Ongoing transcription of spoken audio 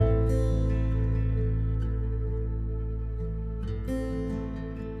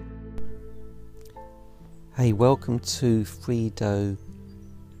Hey, welcome to Frido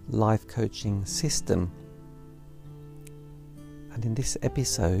Life Coaching System. And in this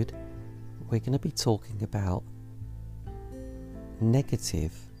episode, we're going to be talking about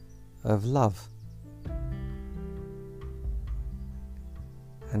negative of love.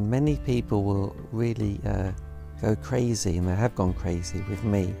 And many people will really go crazy, and they have gone crazy with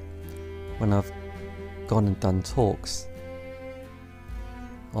me when I've gone and done talks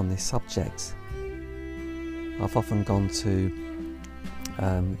on this subject. I've often gone to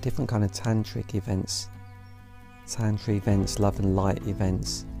different kind of tantra events, love and light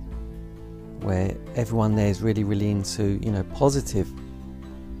events, where everyone there is really into, positive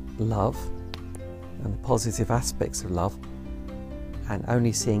love and the positive aspects of love, and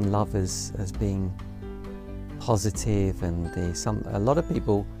only seeing love as being positive. And a lot of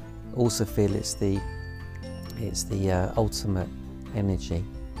people also feel it's the ultimate energy,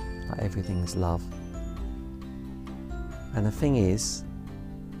 like everything's love. And the thing is,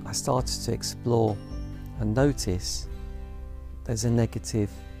 I started to explore and notice there's a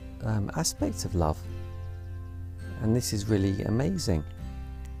negative aspect of love, and this is really amazing.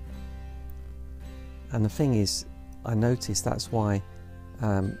 And the thing is, I noticed that's why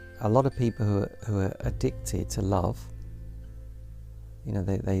a lot of people who are addicted to love,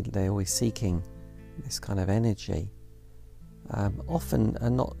 they're always seeking this kind of energy, often are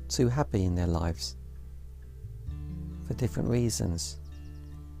not too happy in their lives for different reasons.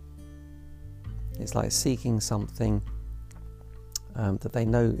 It's like seeking something that they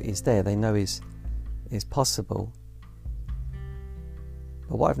know is there, they know is possible.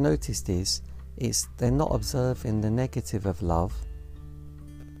 But what I've noticed is they're not observing the negative of love,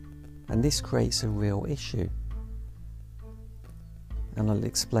 and this creates a real issue. And I'll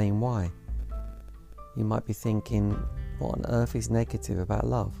explain why. You might be thinking, what on earth is negative about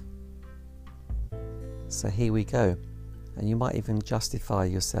love? So here we go. And you might even justify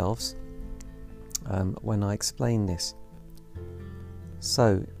yourselves when I explain this.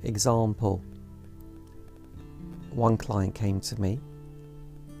 So, example, one client came to me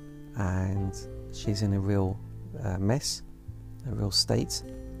and she's in a real mess, a real state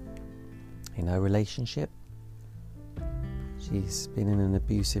in her relationship. She's been in an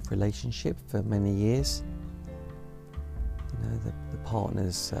abusive relationship for many years. The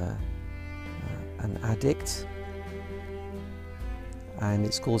partner's an addict, and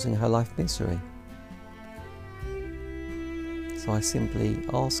it's causing her life misery. So I simply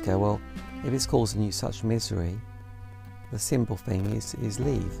ask her, well, if it's causing you such misery, the simple thing is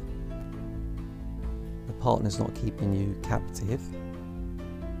leave. The partner's not keeping you captive,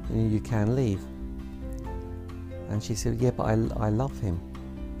 and you can leave. And she said, yeah, but I love him.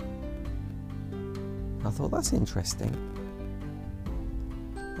 I thought, that's interesting.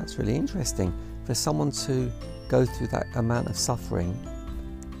 That's really interesting. For someone to go through that amount of suffering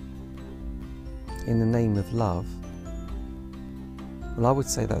in the name of love, well, I would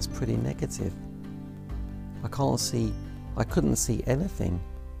say that's pretty negative. I couldn't see anything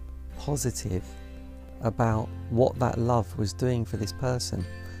positive about what that love was doing for this person.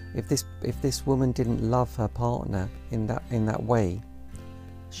 If this woman didn't love her partner in that way,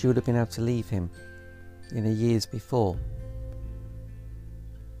 she would have been able to leave him years before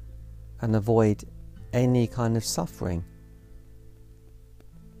and avoid any kind of suffering.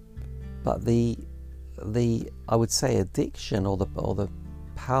 But the I would say addiction or the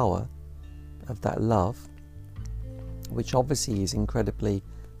power of that love, which obviously is incredibly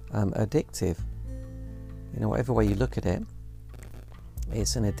addictive. Whatever way you look at it,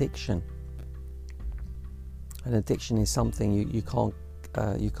 it's an addiction. An addiction is something you can't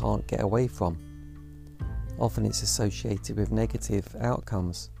get away from. Often it's associated with negative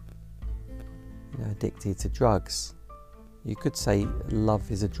outcomes. Addicted to drugs. You could say love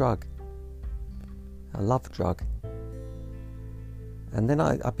is a drug, a love drug. And then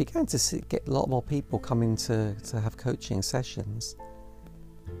I began to get a lot more people coming to have coaching sessions,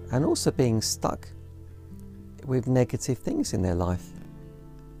 and also being stuck with negative things in their life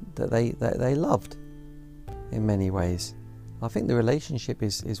that they loved in many ways. I think the relationship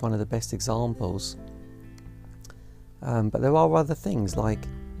is one of the best examples. But there are other things like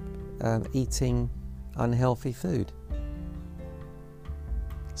eating unhealthy food.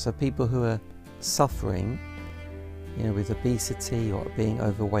 So people who are suffering, with obesity or being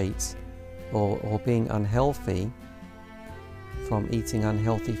overweight or being unhealthy from eating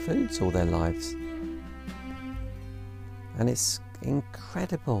unhealthy foods all their lives. And it's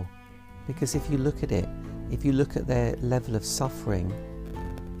incredible, because if you look at it, if you look at their level of suffering,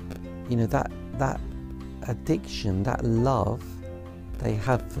 that addiction, that love they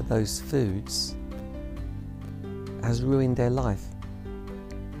have for those foods has ruined their life.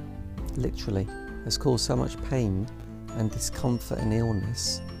 Literally, has caused so much pain and discomfort and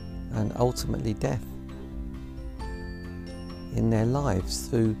illness and ultimately death in their lives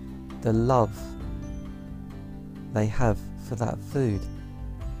through the love they have for that food.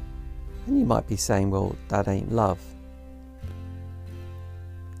 And you might be saying, well, that ain't love.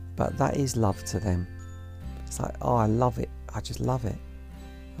 But that is love to them. It's like, oh, I love it. I just love it.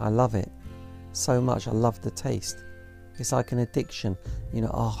 I love it so much. I love the taste. It's like an addiction. You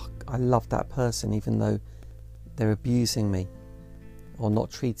know, oh, I love that person even though they're abusing me or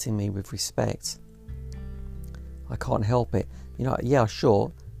not treating me with respect. I can't help it. You know, yeah,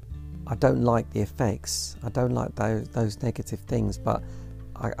 sure, I don't like the effects. I don't like those negative things, but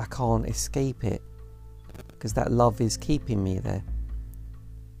I can't escape it because that love is keeping me there.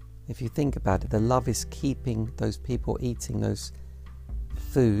 If you think about it, the love is keeping those people eating those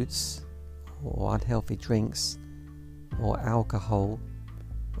foods or unhealthy drinks or alcohol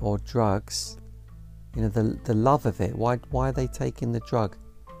or drugs. You know, the love of it. Why are they taking the drug?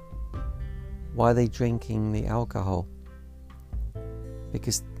 Why are they drinking the alcohol?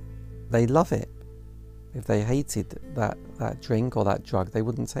 Because they love it. If they hated that drink or that drug, they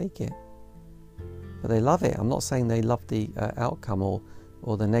wouldn't take it. But they love it. I'm not saying they love the outcome or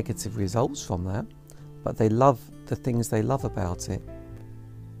the negative results from that, but they love the things they love about it.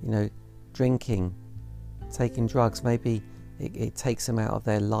 You know, drinking, taking drugs, maybe it takes them out of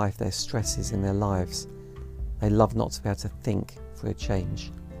their life, their stresses in their lives. They love not to be able to think for a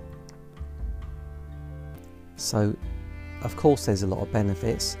change. So, of course, there's a lot of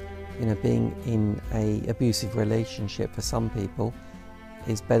benefits. You know, being in a abusive relationship for some people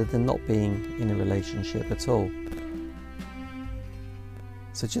is better than not being in a relationship at all.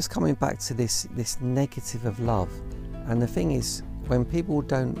 So just coming back to this negative of love, and the thing is, when people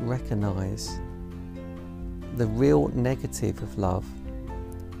don't recognise the real negative of love,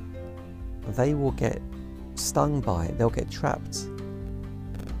 they will get stung by it, they'll get trapped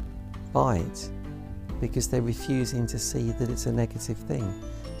by it because they're refusing to see that it's a negative thing.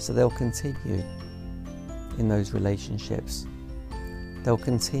 So they'll continue in those relationships. They'll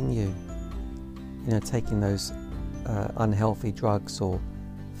continue, you know, taking those unhealthy drugs or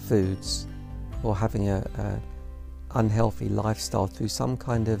foods, or having a unhealthy lifestyle through some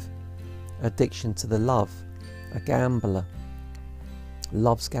kind of addiction to the love. A gambler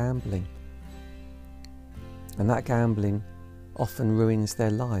loves gambling, and that gambling often ruins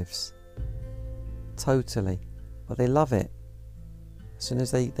their lives totally, but they love it. As soon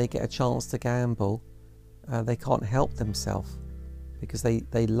as they get a chance to gamble, they can't help themselves because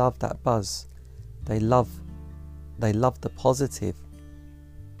they love that buzz. They love the positive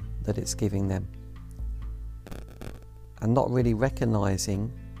that it's giving them, and not really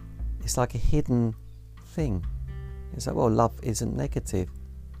recognizing it's like a hidden thing. It's like, well, love isn't negative,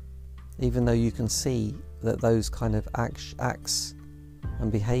 even though you can see that those kind of acts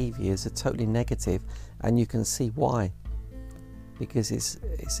and behaviours are totally negative, and you can see why, because it's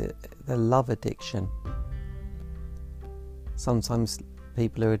the love addiction. Sometimes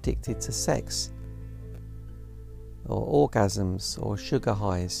people are addicted to sex or orgasms or sugar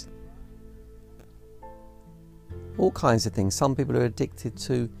highs, all kinds of things. Some people are addicted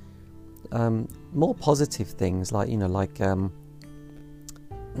to more positive things, like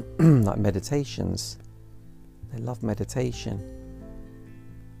like meditations. They love meditation,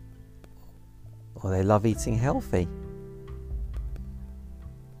 or they love eating healthy,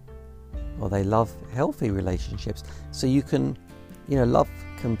 or they love healthy relationships. So you can, love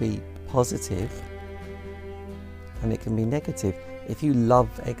can be positive and it can be negative. If you love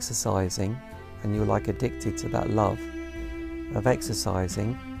exercising and you're like addicted to that love of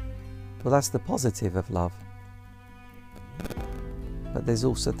exercising, well, that's the positive of love. But there's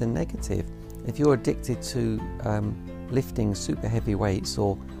also the negative. If you're addicted to lifting super heavy weights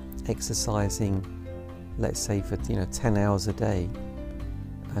or exercising, let's say for 10 hours a day,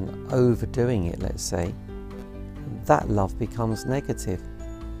 and overdoing it, let's say, that love becomes negative.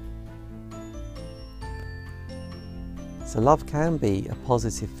 So love can be a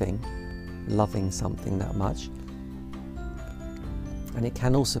positive thing, loving something that much, and it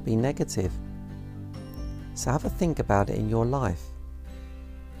can also be negative. So have a think about it in your life.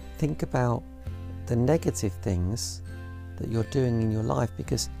 Think about the negative things that you're doing in your life,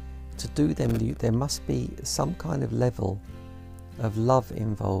 because to do them there must be some kind of level of love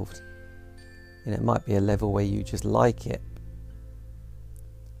involved. It might be a level where you just like it.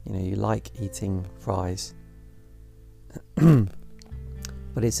 You like eating fries.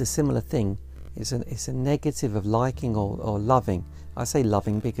 But it's a similar thing. It's a negative of liking or loving. I say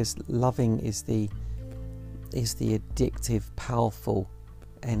loving because loving is the is the addictive, powerful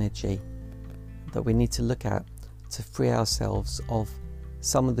energy that we need to look at to free ourselves of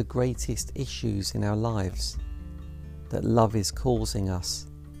some of the greatest issues in our lives that love is causing us.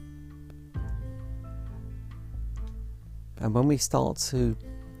 And when we start to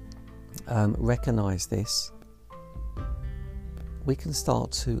recognize this, we can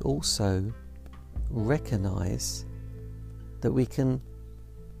start to also recognize that we can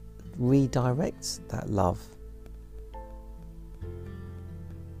redirect that love.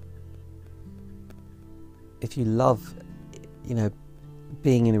 If you love,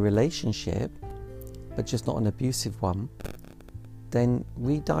 being in a relationship, but just not an abusive one, then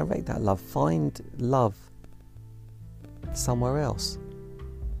redirect that love. Find love somewhere else,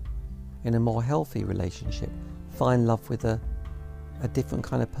 in a more healthy relationship. Find love with a different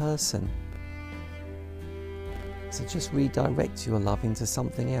kind of person. So just redirect your love into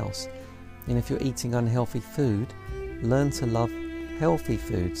something else. And if you're eating unhealthy food, learn to love healthy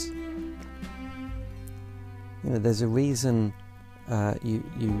foods. There's a reason you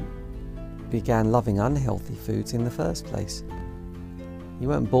began loving unhealthy foods in the first place. You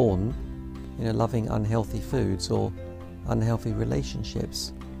weren't born, loving unhealthy foods or unhealthy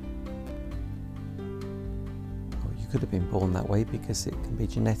relationships. Or you could have been born that way, because it can be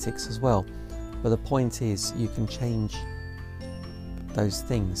genetics as well. But the point is, you can change those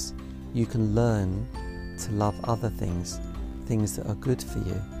things. You can learn to love other things that are good for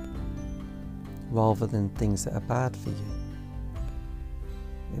you, rather than things that are bad for you.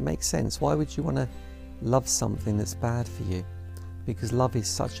 It makes sense. Why would you want to love something that's bad for you? Because love is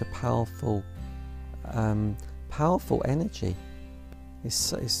such a powerful energy.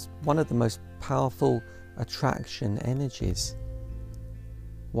 It's one of the most powerful attraction energies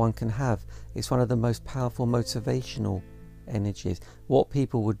one can have. It's one of the most powerful motivational energies. What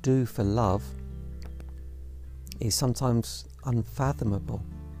people would do for love is sometimes unfathomable.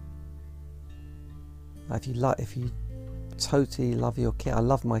 If you totally love your kid, I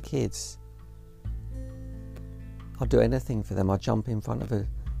love my kids, I'll do anything for them. I'll jump in front of a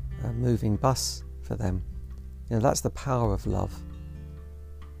moving bus for them. That's the power of love.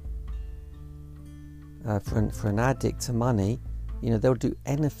 For an addict to money, they'll do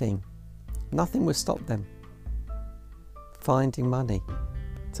anything. Nothing will stop them finding money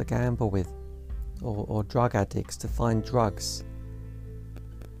to gamble with, or drug addicts to find drugs.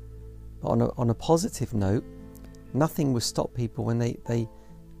 But on a positive note, nothing will stop people when they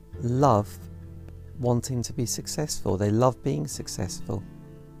love wanting to be successful. They love being successful.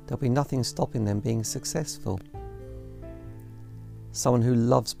 There'll be nothing stopping them being successful. Someone who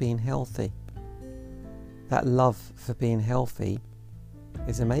loves being healthy. That love for being healthy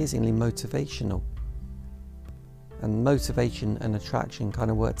is amazingly motivational. And motivation and attraction kind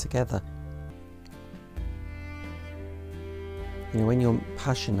of work together. When you're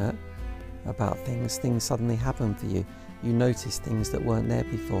passionate about things suddenly happen for you. You notice things that weren't there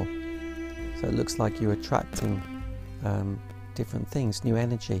before. So it looks like you're attracting different things, new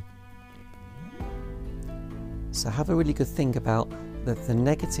energy. So have a really good think about the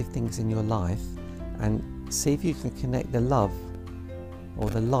negative things in your life, and see if you can connect the love or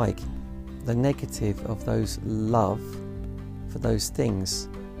the negative of those love for those things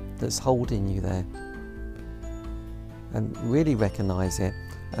that's holding you there. And really recognize it,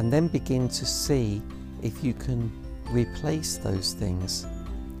 and then begin to see if you can replace those things.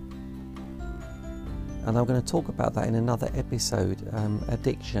 And I'm going to talk about that in another episode,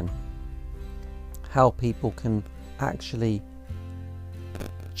 addiction. How people can actually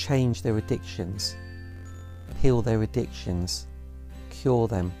change their addictions, heal their addictions, cure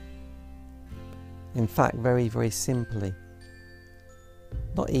them. In fact, very, very simply.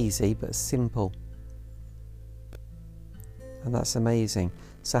 Not easy, but simple. And that's amazing.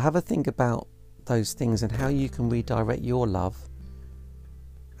 So have a think about those things and how you can redirect your love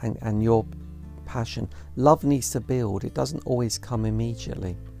and your passion. Love needs to build. It doesn't always come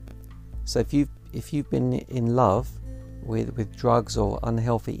immediately. So if you've been in love with drugs or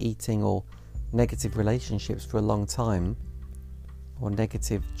unhealthy eating or negative relationships for a long time, or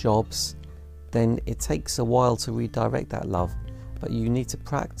negative jobs, then it takes a while to redirect that love. But you need to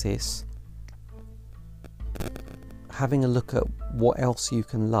practice having a look at what else you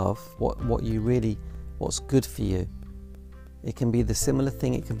can love, what's good for you. It can be the similar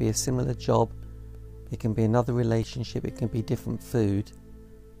thing, it can be a similar job, it can be another relationship, it can be different food,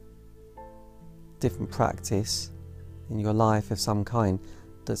 different practice in your life of some kind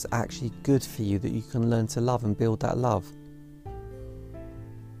that's actually good for you, that you can learn to love and build that love.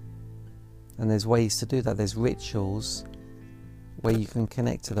 And there's ways to do that. There's rituals where you can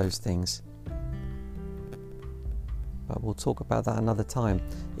connect to those things. we'll talk about that another time.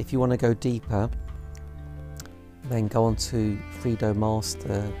 If you want to go deeper, then go on to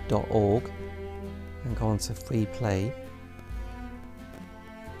freedomaster.org and go on to free play,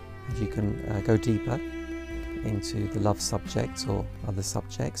 and you can go deeper into the love subject or other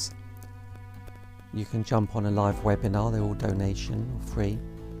subjects. You can jump on a live webinar, they're all donation or free.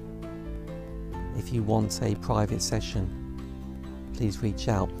 If you want a private session, please reach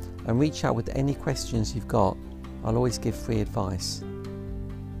out, and reach out with any questions you've got. I'll always give free advice.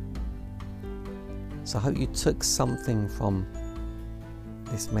 So I hope you took something from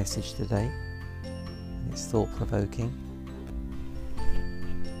this message today. It's thought-provoking,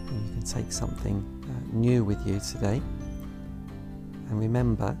 and you can take something new with you today. And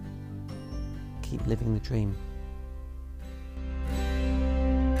remember, keep living the dream.